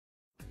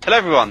Hello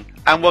everyone,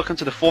 and welcome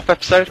to the 4th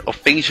episode of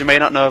Things You May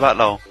Not Know About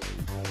LoL.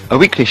 A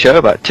weekly show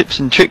about tips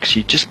and tricks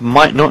you just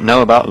might not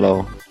know about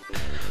LoL.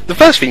 The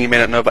first thing you may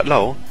not know about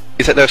LoL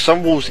is that there are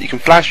some walls that you can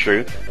flash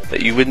through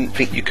that you wouldn't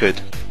think you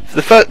could.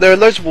 There are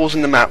loads of walls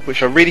in the map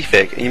which are really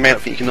thick and you may not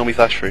think you can normally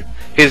flash through.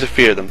 Here's a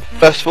few of them.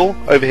 First of all,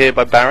 over here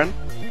by Baron.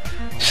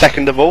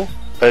 Second of all,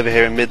 over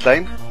here in mid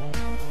lane.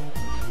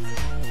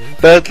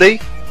 Thirdly,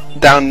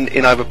 down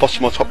in either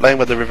bottom or top lane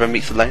where the river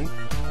meets the lane.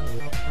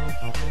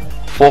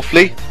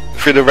 Fourthly,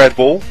 through the red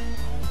wall.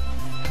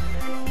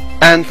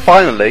 And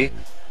finally,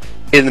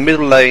 in the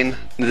middle lane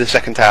near the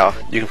second tower,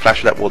 you can flash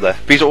through that wall there.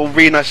 These are all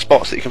really nice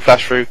spots that you can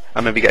flash through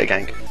and maybe get a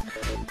gank.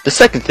 The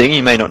second thing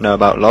you may not know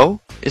about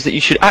LoL is that you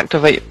should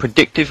activate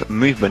predictive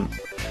movement.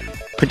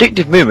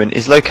 Predictive movement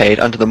is located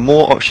under the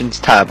More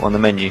Options tab on the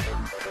menu.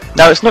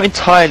 Now it's not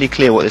entirely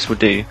clear what this will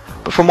do,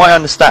 but from what I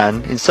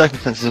understand, in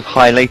circumstances of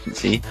high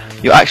latency,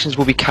 your actions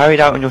will be carried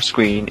out on your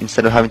screen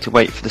instead of having to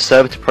wait for the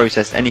server to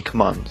process any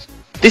commands.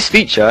 This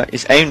feature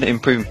is aimed at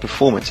improving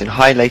performance in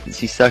high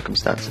latency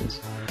circumstances.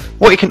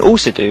 What it can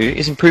also do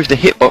is improve the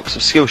hitbox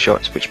of skill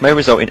shots, which may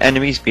result in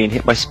enemies being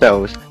hit by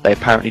spells they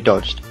apparently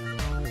dodged.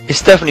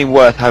 It's definitely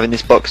worth having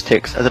this box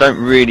ticked, as I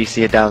don't really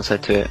see a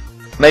downside to it.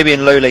 Maybe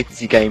in low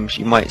latency games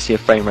you might see a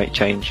frame rate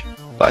change,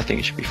 but I think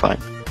it should be fine.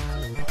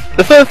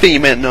 The third thing you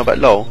may not know about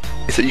LoL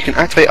is that you can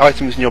activate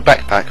items in your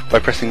backpack by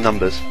pressing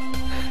numbers.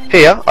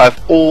 Here I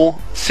have all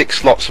 6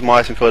 slots of my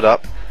item filled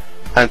up,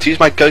 and to use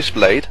my Ghost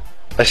Blade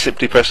I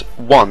simply press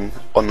 1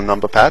 on the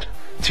number pad.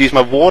 To use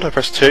my ward I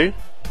press 2,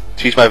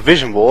 to use my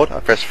vision ward I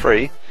press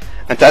 3,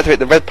 and to activate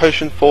the red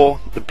potion 4,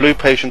 the blue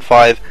potion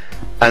 5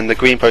 and the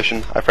green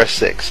potion I press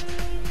 6.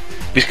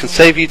 These can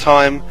save you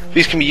time.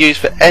 These can be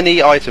used for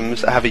any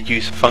items that have a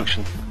use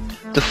function.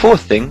 The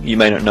fourth thing you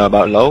may not know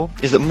about LoL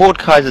is that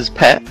Mordekaiser's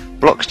pet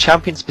blocks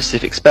champion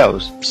specific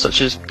spells,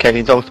 such as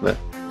Caitlyn's ultimate.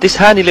 This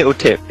handy little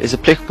tip is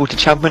applicable to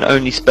champion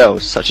only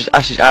spells such as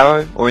Ash's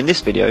arrow, or in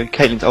this video,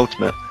 Caitlyn's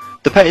ultimate.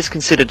 The pet is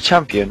considered a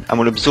champion and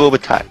will absorb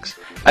attacks.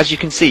 As you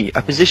can see,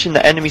 I position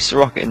the enemy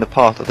Soraka in the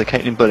path of the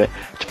Caitlyn bullet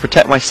to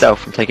protect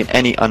myself from taking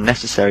any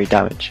unnecessary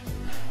damage.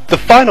 The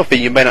final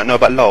thing you may not know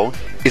about LoL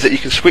is that you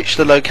can switch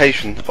the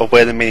location of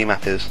where the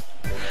minimap is.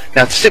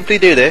 Now to simply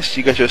do this,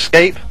 you go to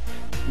Escape,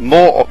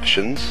 More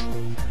Options,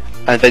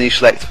 and then you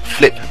select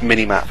Flip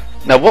Minimap.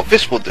 Now what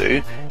this will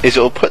do is it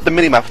will put the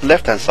minimap on the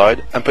left hand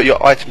side and put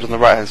your items on the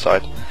right hand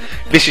side.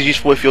 This is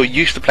useful if you're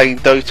used to playing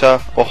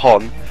Dota or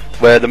Hon,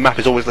 where the map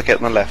is always located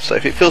on the left, so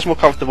if it feels more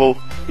comfortable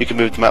you can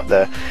move the map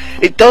there.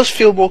 It does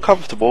feel more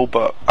comfortable,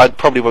 but I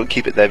probably won't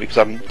keep it there because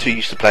I'm too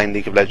used to playing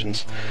League of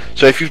Legends.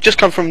 So if you've just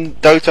come from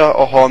Dota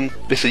or Hon,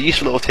 this is a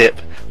useful little tip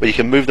where you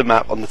can move the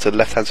map on to the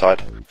left hand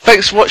side.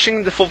 Thanks for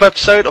watching the 4th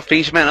episode of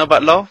Things You May Not Know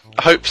About LoL.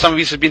 I hope some of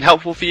these have been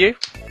helpful for you.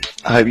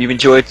 I hope you've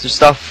enjoyed some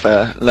stuff,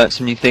 learnt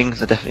some new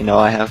things. I definitely know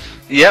I have.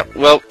 Yep,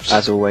 well,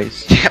 as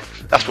always. Yep,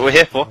 that's what we're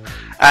here for.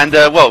 And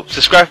well,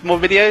 subscribe for more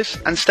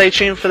videos and stay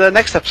tuned for the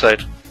next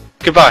episode.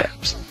 Goodbye.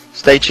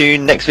 Stay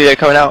tuned. Next video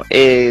coming out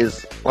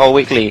is, well,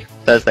 weekly,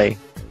 Thursday.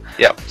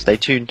 Yep. Stay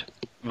tuned.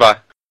 Bye.